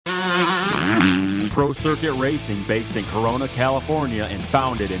Pro Circuit Racing, based in Corona, California, and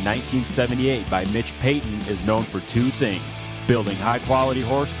founded in 1978 by Mitch Payton, is known for two things: building high-quality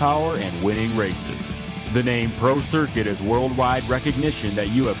horsepower and winning races. The name Pro Circuit is worldwide recognition that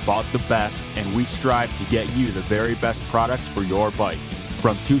you have bought the best, and we strive to get you the very best products for your bike.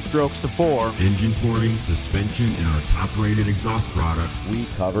 From 2 strokes to 4, engine porting, suspension, and our top-rated exhaust products, we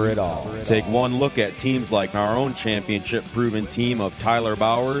cover it all. Take one look at teams like our own championship-proven team of Tyler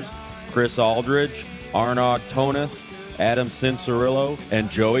Bowers, Chris Aldridge, Arnaud Tonis, Adam Cincerillo, and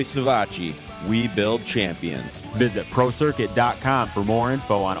Joey Savacci. We build champions. Visit ProCircuit.com for more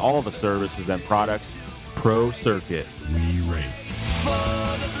info on all the services and products. Pro Circuit. we race.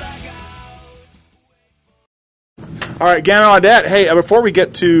 All right, Gannon Audette, hey, before we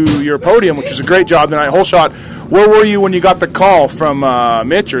get to your podium, which was a great job tonight, whole shot, where were you when you got the call from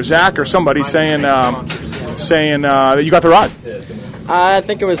Mitch or Zach or somebody saying that you got the ride? I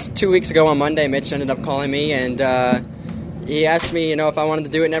think it was 2 weeks ago on Monday. Mitch ended up calling me, and he asked me, if I wanted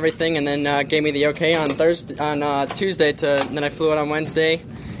to do it and everything, and then gave me the okay on Tuesday. And then I flew out on Wednesday,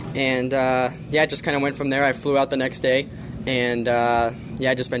 and I just kind of went from there. I flew out the next day, and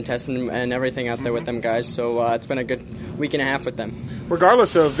I just been testing and everything out there with them guys. So it's been a good week and a half with them.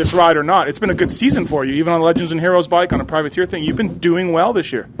 Regardless of this ride or not, it's been a good season for you, even on Legends and Heroes bike, on a privateer thing. You've been doing well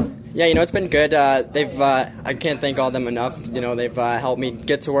this year. Yeah, it's been good. They've I can't thank all them enough. They've helped me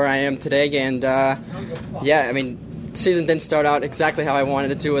get to where I am today, and season didn't start out exactly how I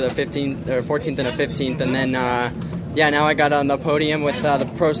wanted it to, with a 15th or 14th and a 15th, and then now I got on the podium with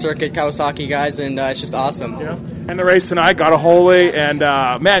the Pro Circuit Kawasaki guys, and it's just awesome. Yeah. And the race tonight got a holy, and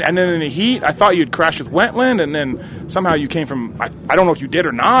and then in the heat, I thought you'd crash with Wentland, and then somehow you came from, I don't know if you did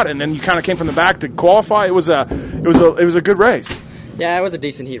or not, and then you kind of came from the back to qualify. It was a good race. Yeah, it was a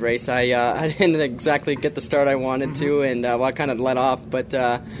decent heat race. I didn't exactly get the start I wanted to, and I kind of let off, but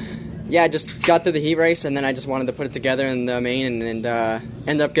I just got through the heat race, and then I just wanted to put it together in the main, and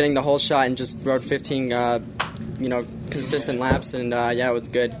ended up getting the whole shot and just rode 15 consistent laps, and it was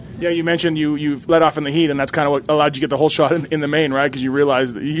good. Yeah, you mentioned you let off in the heat, and that's kind of what allowed you to get the whole shot in the main, right? Because you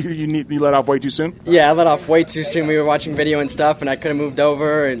realized that you let off way too soon? Yeah, I let off way too soon. We were watching video and stuff, and I could have moved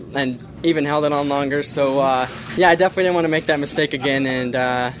over and even held it on longer. So, I definitely didn't want to make that mistake again, and,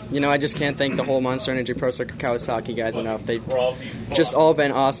 I just can't thank the whole Monster Energy Pro Circuit Kawasaki guys enough. They've just all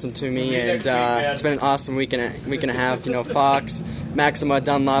been awesome to me, and it's been an awesome week and a half. Fox, Maxima,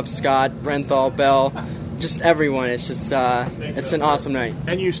 Dunlop, Scott, Renthal, Bell, just everyone. It's just it's an awesome night.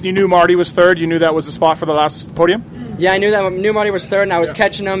 And you knew Marty was third? You knew that was the spot for the last podium? Yeah, I knew Marty was third, and I was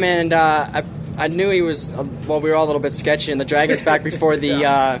catching him, and I knew he was, we were all a little bit sketchy, and the Dragon's back before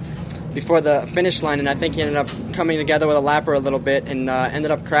the finish line, and I think he ended up coming together with a lapper a little bit, and ended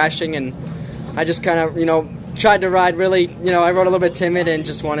up crashing, and I just kind of, tried to ride really, I rode a little bit timid and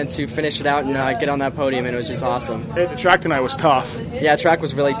just wanted to finish it out and get on that podium, and it was just awesome. Hey, the track tonight was tough. Yeah, the track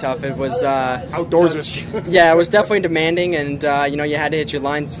was really tough. It was outdoorsy. Yeah, it was definitely demanding, and you had to hit your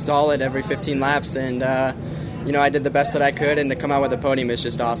line solid every 15 laps, and I did the best that I could, and to come out with a podium is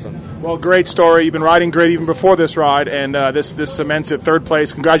just awesome. Well, great story. You've been riding great even before this ride, and this cements it third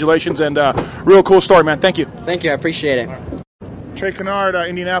place. Congratulations, and real cool story, man. Thank you. Thank you. I appreciate it. Trey Kennard,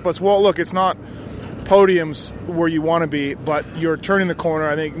 Indianapolis. Well, look, it's not podiums where you want to be, but you're turning the corner.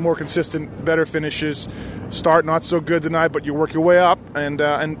 I think more consistent, better finishes. Start not so good tonight, but you work your way up and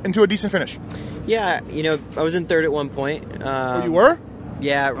into a decent finish. Yeah, I was in third at one point. You were?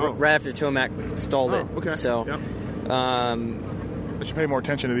 Yeah, right after Tomac stalled it. Okay. So, yep. I should pay more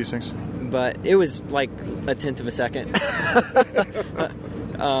attention to these things. But it was like a tenth of a second.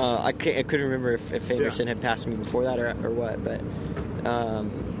 I couldn't remember if Anderson had passed me before that or what, but.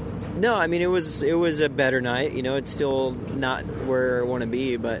 No, I mean it was a better night. It's still not where I want to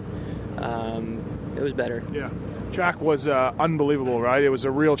be, but it was better. Yeah, track was unbelievable, right? It was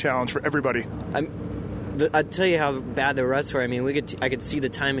a real challenge for everybody. I'd tell you how bad the ruts were. I mean, I could see the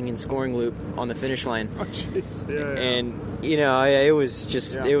timing and scoring loop on the finish line. Oh, jeez. Yeah. And it was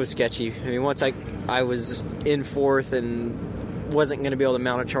just it was sketchy. I mean, once I was in fourth and wasn't going to be able to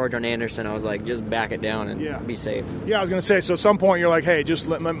mount a charge on Anderson, I was like, just back it down and be safe. Yeah, I was going to say, so at some point you're like, hey, just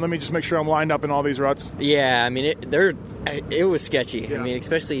let me just make sure I'm lined up in all these ruts. Yeah, I mean, it was sketchy. Yeah. I mean,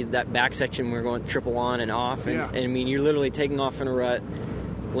 especially that back section we were going triple on and off. And I mean, you're literally taking off in a rut,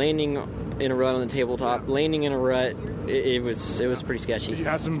 landing in a rut on the tabletop, landing in a rut. It was pretty sketchy. Did you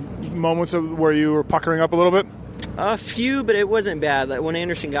have some moments where you were puckering up a little bit? A few, but it wasn't bad. Like when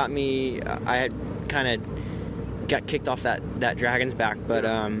Anderson got me, I had kind of got kicked off that Dragon's back, but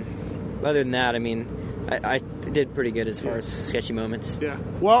other than that, I mean, I did pretty good as far as sketchy moments. Yeah.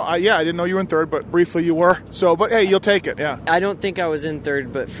 Well, I didn't know you were in third, but briefly you were. So, but hey, you'll take it. Yeah. I don't think I was in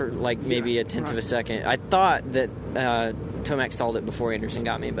third, but for like maybe a tenth of a second. I thought that Tomac stalled it before Anderson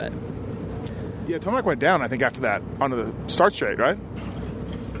got me, but yeah, Tomac went down. I think after that onto the start straight, right?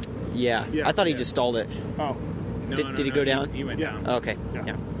 Yeah. I thought he just stalled it. Oh. Did he go down? He went down. Okay.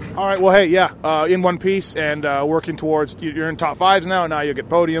 Yeah. All right. Well, hey, in one piece and working towards. You're in top fives now. Now you'll get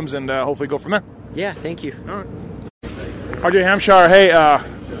podiums and hopefully go from there. Yeah. Thank you. All right. RJ Hampshire, hey,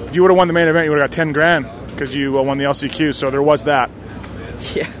 if you would have won the main event, you would have got $10,000 because you won the LCQ. So there was that.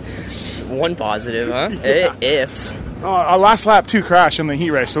 Yeah. One positive, huh? Ifs. Last lap 2 crash in the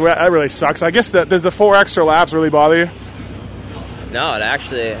heat race, so that really sucks. I guess does the 4 extra laps really bother you? No, it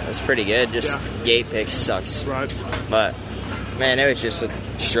actually was pretty good. Just gate pick sucks. Right. But, man, it was just a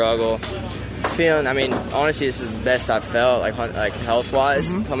struggle. Feeling, I mean, honestly, this is the best I've felt, like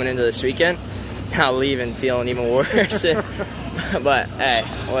health-wise, coming into this weekend. Now leaving feeling even worse. But, hey,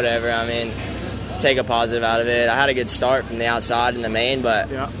 whatever. I mean, take a positive out of it. I had a good start from the outside in the main, but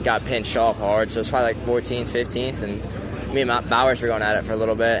got pinched off hard. So it's probably like 14th, 15th. And me and Bowers were going at it for a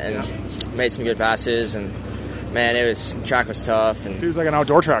little bit and made some good passes. And, man, track was tough. And it was like an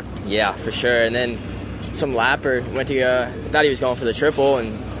outdoor track. Yeah, for sure. And then some lapper went to thought he was going for the triple,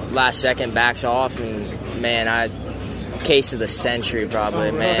 and last second backs off. And, man, case of the century probably.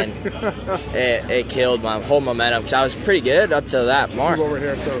 Oh, man. It killed my whole momentum because I was pretty good up to that mark. Move over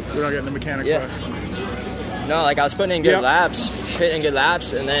here so we're not getting the mechanics right. No, like I was putting in good laps,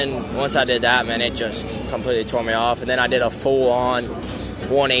 and then once I did that, man, it just completely tore me off. And then I did a full-on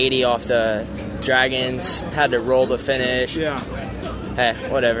 180 off the Dragons, had to roll the finish. Yeah. Hey,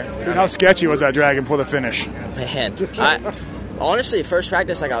 whatever. Dude, how sketchy was that Dragon before the finish? Man, honestly, first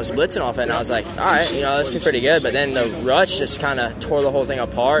practice, like I was blitzing off it, and I was like, all right, this be pretty good. But then the rush just kind of tore the whole thing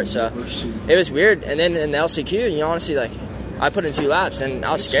apart, so it was weird. And then in the LCQ, honestly, like I put in 2 laps, and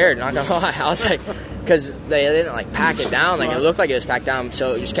I was scared. Not gonna lie, I was like, because they didn't like pack it down, like it looked like it was packed down,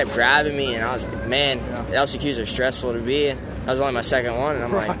 so it just kept grabbing me, and I was like, man, the LCQs are stressful to be. That was only my second one, and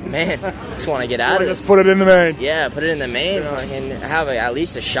I'm like, man, just want to get out of it. Just put it in the main. Yeah, put it in the main, fucking have at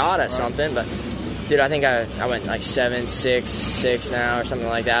least a shot at something, but. Dude, I think I went like 7, 6, 6 now or something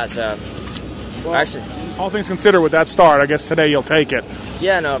like that. So, well, actually, all things considered, with that start, I guess today you'll take it.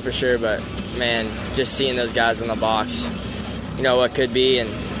 Yeah, no, for sure. But man, just seeing those guys in the box, what could be and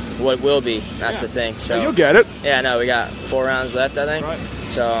what will be. That's the thing. So you'll get it. Yeah, no, we got 4 rounds left, I think. Right.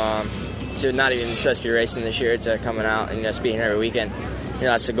 So, to not even supposed to be racing this year, to coming out and just being every weekend.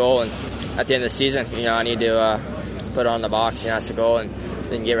 That's the goal. And at the end of the season, I need to put it on the box. That's the goal. And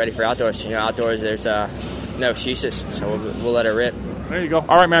then get ready for outdoors. Outdoors, there's no excuses, so we'll let it rip. There you go.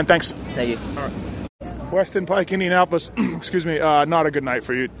 All right, man. Thanks. Thank you. All right. Weston Pike, Indianapolis. Excuse me. Not a good night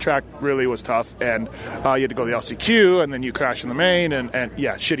for you. Track really was tough, and you had to go to the LCQ, and then you crashed in the main, and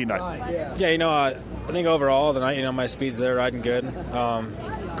shitty night. Yeah, I think overall the night, my speed's there, riding good.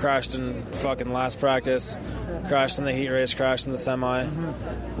 Crashed in fucking last practice, crashed in the heat race, crashed in the semi,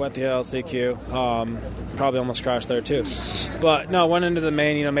 went the LCQ, probably almost crashed there too. But no, went into the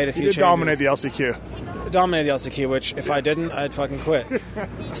main, made a few changes. Dominate the LCQ. Dominated the LCQ, which if I didn't, I'd fucking quit.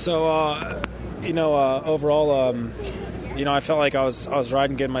 So, overall, I felt like I was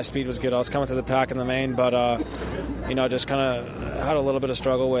riding good, my speed was good. I was coming through the pack in the main, but just kind of had a little bit of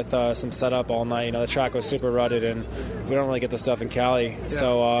struggle with some setup all night. The track was super rutted, and we don't really get the stuff in Cali. Yeah.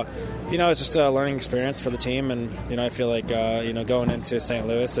 So, it's just a learning experience for the team, and I feel like going into St.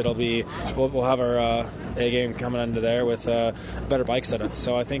 Louis, we'll have our A game coming into there with a better bike setup.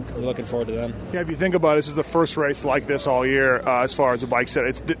 So I think we're looking forward to them. Yeah, if you think about it, this is the first race like this all year as far as the bike set.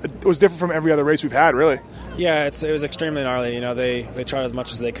 It was different from every other race we've had, really. Yeah, it was extremely gnarly. They tried as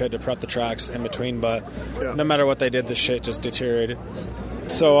much as they could to prep the tracks in between, but no matter what they did, the shit just deteriorated.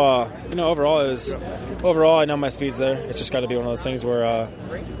 So, overall, I know my speed's there. It's just got to be one of those things where I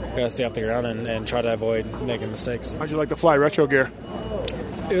got to stay off the ground and try to avoid making mistakes. How'd you like the Fly Retro gear?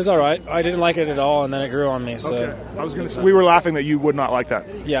 It was all right. I didn't like it at all, and then it grew on me. So okay. I was going to say, we were laughing that you would not like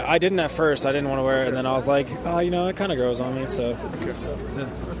that. Yeah, I didn't at first. I didn't want to wear it, and then I was like, it kind of grows on me. So, yeah.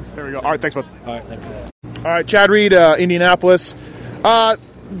 There we go. All right, thanks, bud. All right, thank you. All right, Chad Reed, Indianapolis.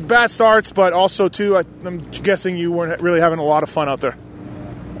 Bad starts, but also, too, I'm guessing you weren't really having a lot of fun out there.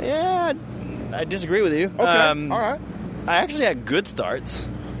 Yeah, I disagree with you. Okay, all right. I actually had good starts.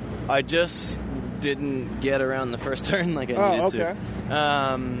 I just didn't get around the first turn like I needed to.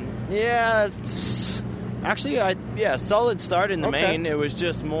 Solid start in the main. It was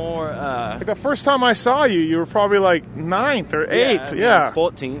just more... like the first time I saw you, you were probably like 9th or 8th. Yeah.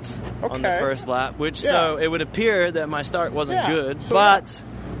 14th on the first lap, so it would appear that my start wasn't good. So but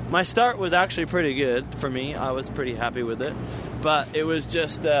My start was actually pretty good for me. I was pretty happy with it. But it was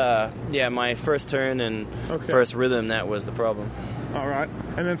just, my first turn and first rhythm, that was the problem. All right.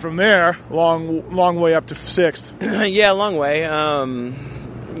 And then from there, long way up to sixth. Yeah, long way.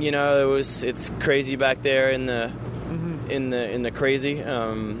 It's crazy back there in the crazy.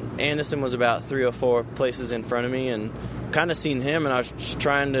 Anderson was about 3 or 4 places in front of me, and kind of seen him, and I was just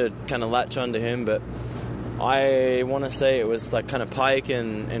trying to kind of latch onto him, but I want to say it was like kind of Pike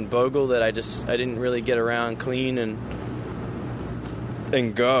and Bogle that I didn't really get around clean and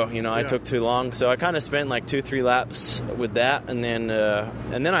go. I took too long, so I kind of spent like 2-3 laps with that, and then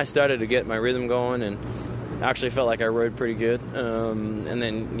I started to get my rhythm going, and actually felt like I rode pretty good. And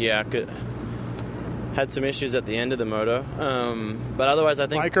then had some issues at the end of the moto, but otherwise I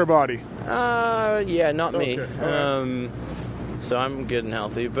think bike or body. Not me. Right. So I'm good and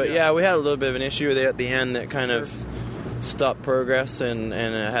healthy, but we had a little bit of an issue there at the end that kind of stopped progress, and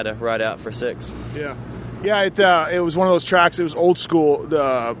I had to ride out for 6. Yeah, it was one of those tracks. It was old school,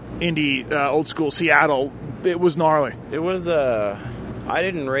 the Indy, old school Seattle. It was gnarly. It was. I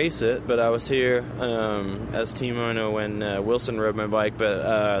didn't race it, but I was here as team owner when Wilson rode my bike,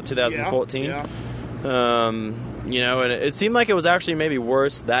 but 2014. Yeah. And it seemed like it was actually maybe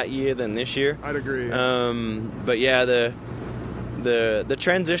worse that year than this year. I'd agree. But the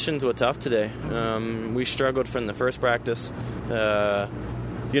transitions were tough today. We struggled from the first practice. We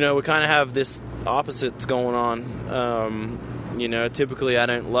kind of have this opposites going on. Typically I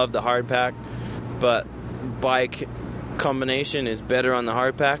don't love the hard pack, but bike combination is better on the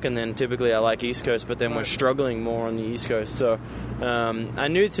hard pack, and then typically I like East Coast, but then we're struggling more on the East Coast. So I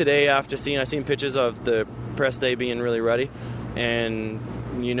knew today after I seen pictures of the press day being really ruddy, and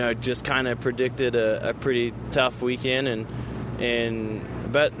just kind of predicted a pretty tough weekend,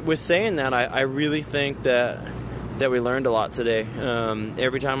 but with saying that, I really think that we learned a lot today.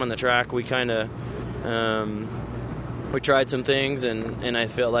 Every time on the track we kind of we tried some things, and I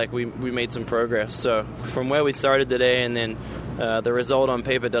felt like we made some progress. So from where we started today, and then the result on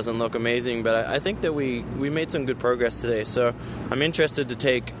paper doesn't look amazing, but I think that we made some good progress today. So I'm interested to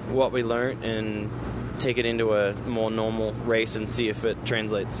take what we learned and take it into a more normal race and see if it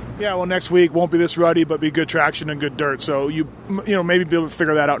translates. Yeah, well, next week won't be this ruddy, but be good traction and good dirt. So maybe be able to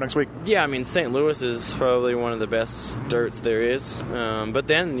figure that out next week. Yeah, I mean, St. Louis is probably one of the best dirts there is. But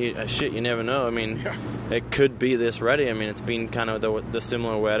then, you never know. I mean, it could be this ruddy. I mean, it's been kind of the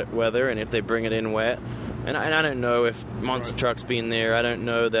similar weather, and if they bring it in wet, and I don't know if monster trucks being there, I don't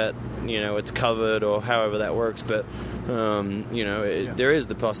know that it's covered or however that works, but there is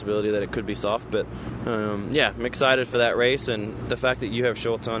the possibility that it could be soft. But I'm excited for that race, and the fact that you have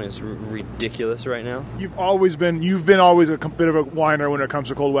shorts on is ridiculous right now. You've been always a bit of a whiner when it comes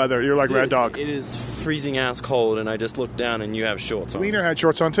to cold weather. You're like Red Dog. It is freezing ass cold, and I just looked down and you have shorts on. Wiener had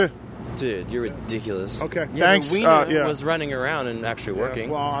shorts on too. Dude, you're ridiculous. Okay, thanks. Wiener was running around and actually working.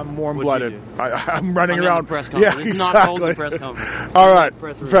 Well, I'm warm-blooded. I'm running around. Press conference. Yeah, it's exactly. not cold in press conference. All right,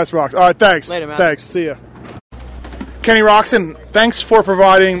 press box. All right, thanks. Later, man. Thanks. See ya. Kenny Roxon, thanks for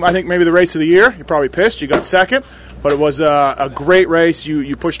providing, I think, maybe the race of the year. You're probably pissed. You got second, but it was a great race.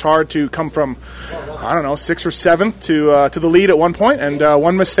 You pushed hard to come from, 6th or 7th to the lead at one point, and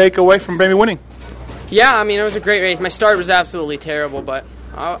one mistake away from maybe winning. Yeah, I mean, it was a great race. My start was absolutely terrible, but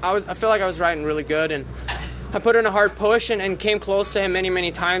I feel like I was riding really good, and I put in a hard push and came close to him many,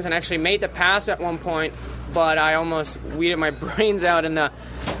 many times, and actually made the pass at one point, but I almost weeded my brains out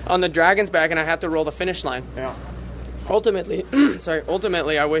on the Dragon's back, and I had to roll the finish line. Yeah. Ultimately,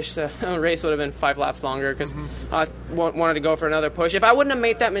 I wish the race would have been 5 laps longer, because I wanted to go for another push. If I wouldn't have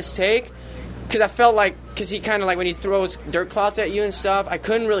made that mistake, because I felt like, because he kind of like when he throws dirt clots at you and stuff, I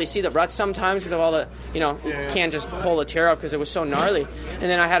couldn't really see the ruts sometimes because of all the, you can't just pull the tear off because it was so gnarly. And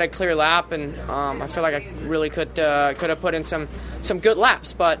then I had a clear lap, and I feel like I really could have put in some good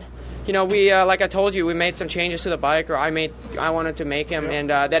laps. But we like I told you, we made some changes to the bike, or I wanted to make them, and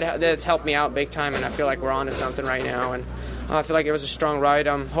that's helped me out big time. And I feel like we're on to something right now. And I feel like it was a strong ride.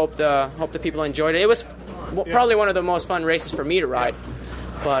 Hope the people enjoyed it. It was probably one of the most fun races for me to ride.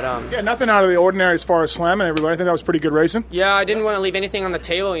 But nothing out of the ordinary as far as slamming everybody. I think that was pretty good racing. Yeah, I didn't want to leave anything on the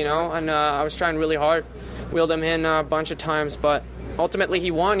table, and I was trying really hard. Wheeled him in a bunch of times, but ultimately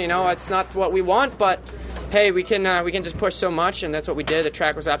he won. It's not what we want, but hey, we can just push so much, and that's what we did. The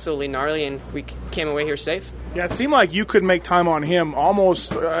track was absolutely gnarly, and we came away here safe. Yeah, it seemed like you could make time on him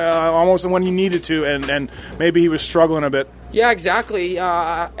almost when he needed to, and maybe he was struggling a bit. Yeah, exactly.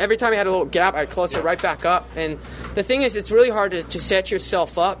 Every time I had a little gap, I'd close it right back up. And the thing is, it's really hard to set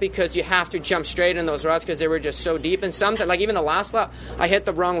yourself up because you have to jump straight in those ruts because they were just so deep. And sometimes, like even the last lap, I hit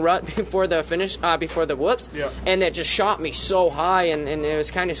the wrong rut before the finish, before the whoops, and it just shot me so high, and it was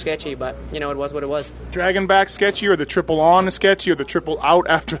kind of sketchy. But it was what it was. Dragon back sketchy, or the triple on sketchy, or the triple out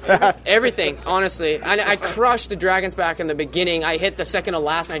after that? Everything, honestly. I crushed the Dragon's back in the beginning. I hit the second to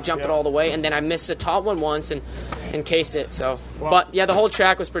last, and I jumped it all the way, and then I missed the top one once and cased it. So, but yeah, the whole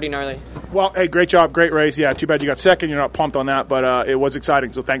track was pretty gnarly. Well, hey, great job, great race. Yeah, too bad you got second. You're not pumped on that, but it was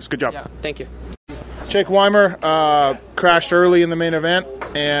exciting. So thanks, good job. Yeah, thank you. Jake Weimer crashed early in the main event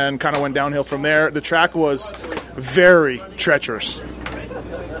and kind of went downhill from there. The track was very treacherous.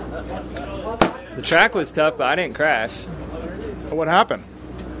 The track was tough, but I didn't crash. What happened?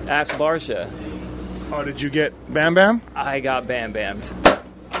 Ask Barsha. Oh, did you get bam-bam? I got bam-bammed.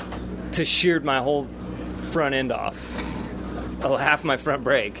 To sheared my whole front end off. Oh, half my front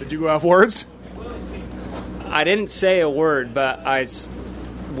brake. Did you go have words? I didn't say a word, but I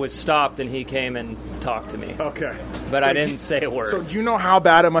was stopped and he came and talked to me. Okay. But I didn't say a word. So do you know how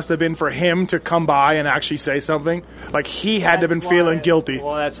bad it must have been for him to come by and actually say something? Like, he had to have been feeling guilty.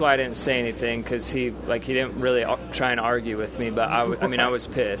 Well, that's why I didn't say anything, because he didn't really try and argue with me, but I was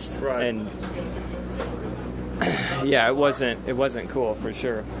pissed. Right. And yeah, it wasn't cool for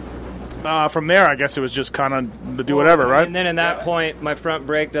sure. From there, I guess it was just kind of the do whatever, right? And then at that point, my front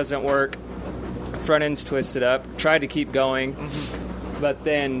brake doesn't work. Front end's twisted up. Tried to keep going. But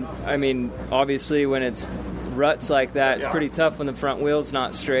then, obviously when it's ruts like that, it's pretty tough when the front wheel's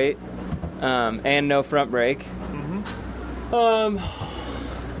not straight and no front brake. And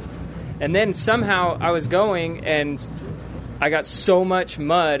then somehow I was going and I got so much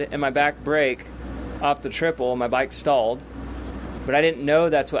mud in my back brake off the triple, my bike stalled. But I didn't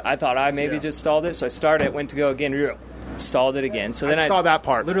know that's what I thought. I maybe just stalled it, so I started it, went to go again, stalled it again. So then I saw that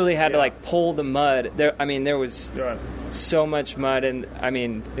part. Literally had to pull the mud. There was so much mud, and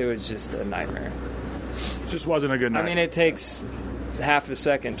it was just a nightmare. It just wasn't a good night. It takes half a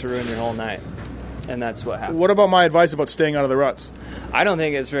second to ruin your whole night, and that's what happened. What about my advice about staying out of the ruts? I don't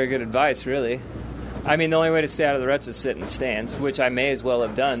think it's very good advice, really. The only way to stay out of the ruts is sit in the stands, which I may as well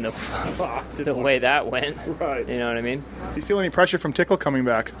have done the way that went. Right. You know what I mean? Do you feel any pressure from Tickle coming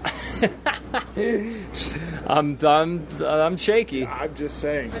back? I'm shaky. I'm just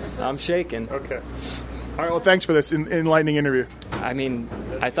saying. I'm shaking. Okay. All right, well, thanks for this enlightening interview.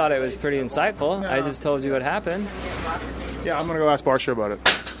 I thought it was pretty insightful. No. I just told you what happened. Yeah, I'm going to go ask Barsha about it.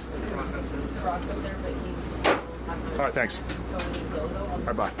 All right, thanks. All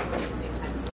right, bye.